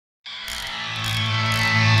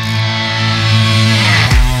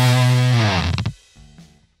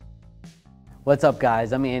What's up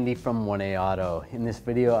guys, I'm Andy from 1A Auto. In this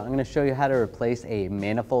video, I'm going to show you how to replace a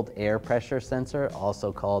manifold air pressure sensor,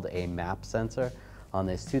 also called a MAP sensor, on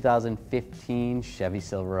this 2015 Chevy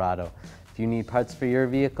Silverado. If you need parts for your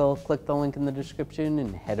vehicle, click the link in the description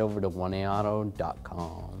and head over to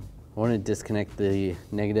 1aauto.com. I want to disconnect the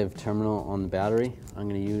negative terminal on the battery. I'm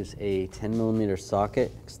going to use a 10mm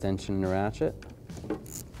socket, extension and a ratchet.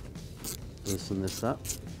 Loosen this up.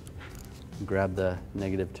 Grab the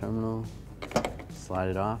negative terminal, slide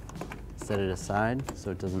it off, set it aside so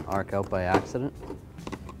it doesn't arc out by accident.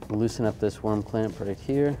 Loosen up this worm clamp right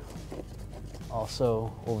here.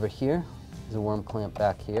 Also over here is a worm clamp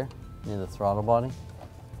back here near the throttle body.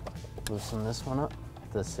 Loosen this one up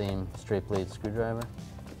with the same straight blade screwdriver.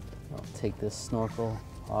 I'll take this snorkel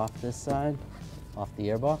off this side, off the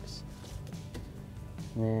airbox.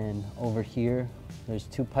 And then over here, there's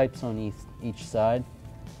two pipes on each side.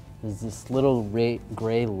 There's this little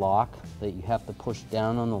gray lock that you have to push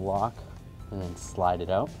down on the lock and then slide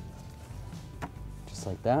it out. Just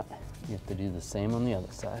like that. You have to do the same on the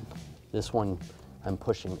other side. This one I'm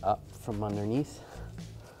pushing up from underneath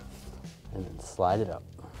and then slide it up.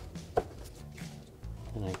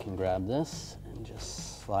 And I can grab this and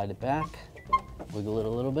just slide it back, wiggle it a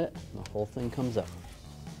little bit, and the whole thing comes up.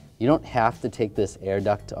 You don't have to take this air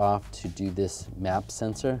duct off to do this MAP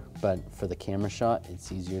sensor, but for the camera shot,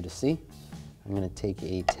 it's easier to see. I'm going to take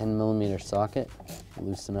a 10mm socket,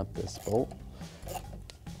 loosen up this bolt,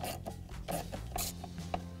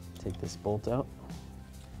 take this bolt out.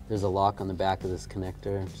 There's a lock on the back of this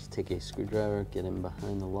connector. Just take a screwdriver, get in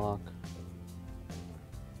behind the lock.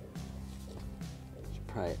 Just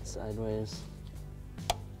pry it sideways,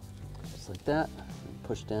 just like that.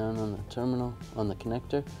 Push down on the terminal, on the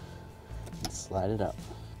connector, and slide it up.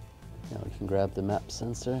 Now we can grab the MAP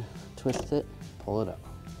sensor, twist it, pull it up.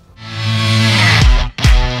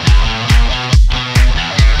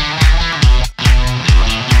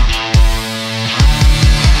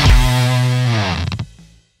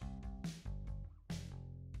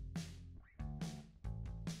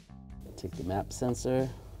 Take the MAP sensor,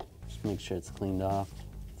 just make sure it's cleaned off,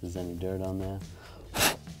 if there's any dirt on there.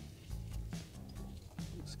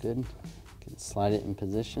 Looks good. You can slide it in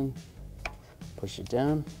position, push it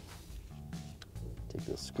down, take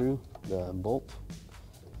the screw, the bolt,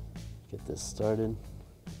 get this started.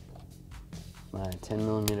 My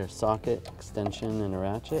 10mm socket, extension and a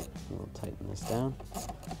ratchet. We'll tighten this down.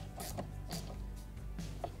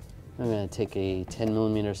 I'm going to take a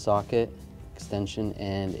 10mm socket, extension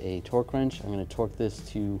and a torque wrench. I'm going to torque this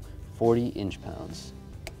to 40 inch-pounds.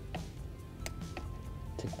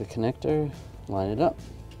 Take the connector, line it up,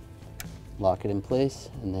 lock it in place,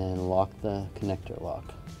 and then lock the connector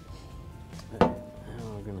lock. Now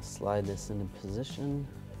we're going to slide this into position.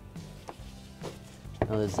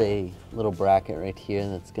 Now there's a little bracket right here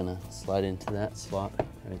that's going to slide into that slot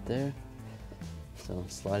right there. So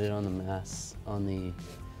slide it on the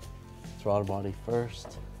throttle body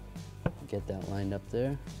first. Get that lined up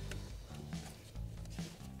there.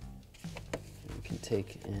 You can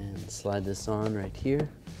take and slide this on right here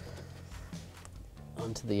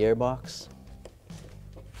onto the airbox.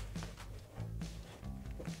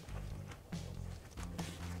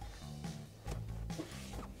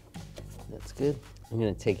 That's good. I'm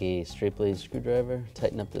going to take a straight blade screwdriver,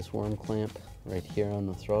 tighten up this worm clamp right here on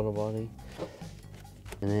the throttle body,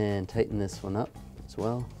 and then tighten this one up as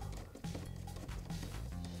well.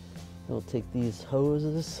 We'll take these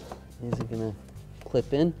hoses, these are going to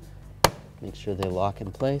clip in, make sure they lock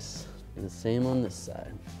in place. Do the same on this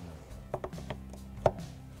side.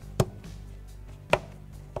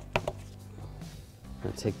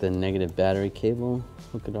 I'll take the negative battery cable,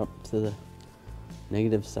 hook it up to the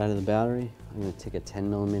negative side of the battery. I'm going to take a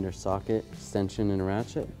 10mm socket, extension and a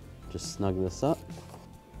ratchet, just snug this up.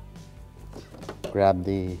 Grab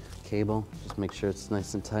the cable, just make sure it's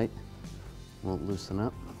nice and tight, won't loosen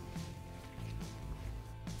up.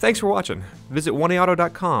 Thanks for watching. Visit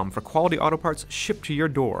 1aauto.com for quality auto parts shipped to your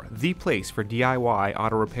door, the place for DIY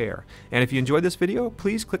auto repair. And if you enjoyed this video,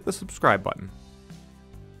 please click the subscribe button.